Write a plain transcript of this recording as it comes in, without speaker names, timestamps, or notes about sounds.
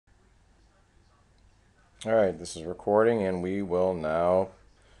Alright, this is recording, and we will now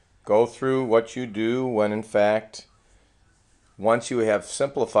go through what you do when, in fact, once you have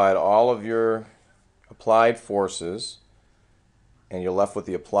simplified all of your applied forces, and you're left with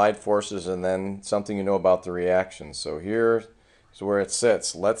the applied forces and then something you know about the reactions. So here is where it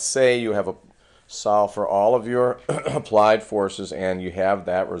sits. Let's say you have a solve for all of your applied forces, and you have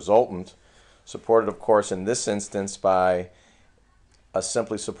that resultant supported, of course, in this instance by a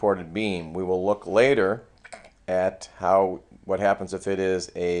simply supported beam. We will look later at what happens if it is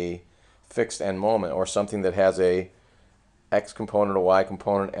a fixed end moment, or something that has a x component, a y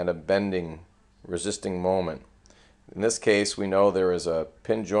component, and a bending resisting moment. In this case, we know there is a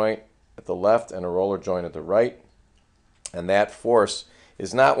pin joint at the left and a roller joint at the right, and that force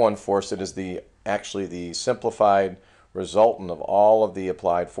is not one force. It is actually the simplified resultant of all of the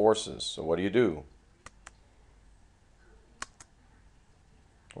applied forces. So what do?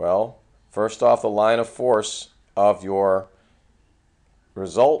 Well, first off, the line of force of your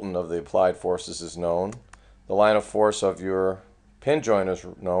resultant of the applied forces is known. The line of force of your pin joint is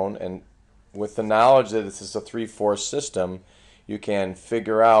known, and with the knowledge that this is a three-force system, you can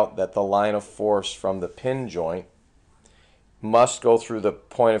figure out that the line of force from the pin joint must go through the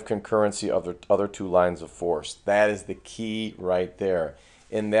point of concurrency of the other two lines of force. That is the key right there.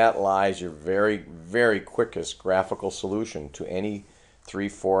 In that lies your very, very quickest graphical solution to any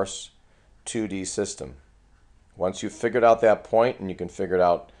three-force 2D system. Once you've figured out that point, and you can figure it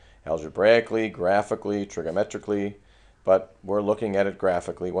out algebraically, graphically, trigonometrically, but we're looking at it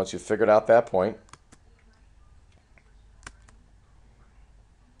graphically. Once you've figured out that point,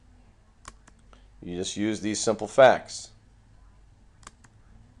 you just use these simple facts.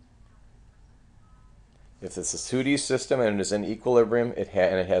 If it's a 2D system and it is in equilibrium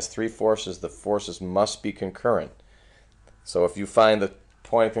and it has three forces, the forces must be concurrent. So if you find the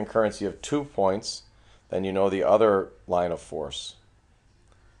point of concurrency of 2 points, then you know the other line of force.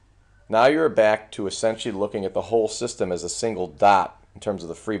 Now you're back to essentially looking at the whole system as a single dot. In terms of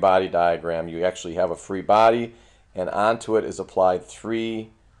the free body diagram, you actually have a free body, and onto it is applied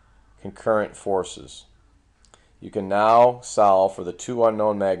 3 concurrent forces. You can now solve for the 2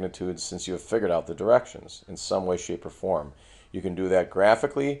 unknown magnitudes since you have figured out the directions in some way, shape, or form. You can do that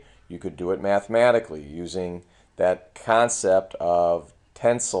graphically. You could do it mathematically using that concept of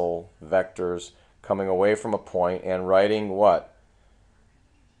tensor vectors coming away from a point and writing what?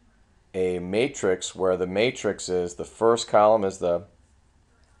 A matrix, where the matrix is the first column is the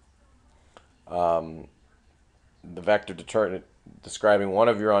vector describing one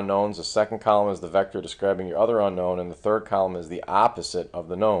of your unknowns, the second column is the vector describing your other unknown, and the third column is the opposite of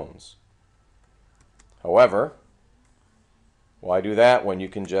the knowns. However, why do that when you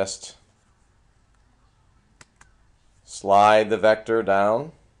can just slide the vector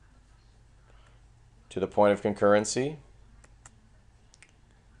down to the point of concurrency,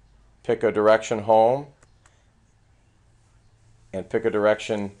 pick a direction home, and pick a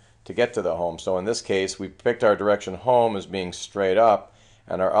direction to get to the home. So in this case, we picked our direction home as being straight up,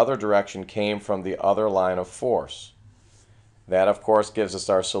 and our other direction came from the other line of force. That, of course, gives us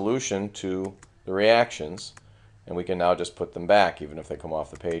our solution to the reactions, and we can now just put them back, even if they come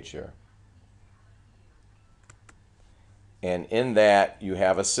off the page here. And in that, you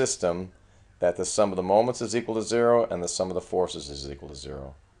have a system that the sum of the moments is equal to 0 and the sum of the forces is equal to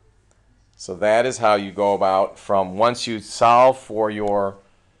 0. So that is how you go about from once you solve for your,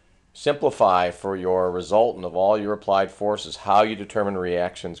 simplify for your resultant of all your applied forces, how you determine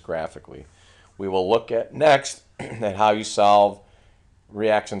reactions graphically. We will look at next at how you solve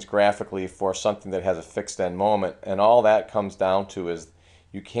reactions graphically for something that has a fixed end moment, and all that comes down to is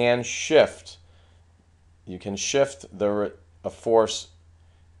you can shift a force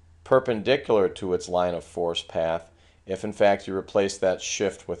perpendicular to its line of force path if in fact you replace that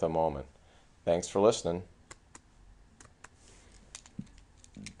shift with a moment. Thanks for listening.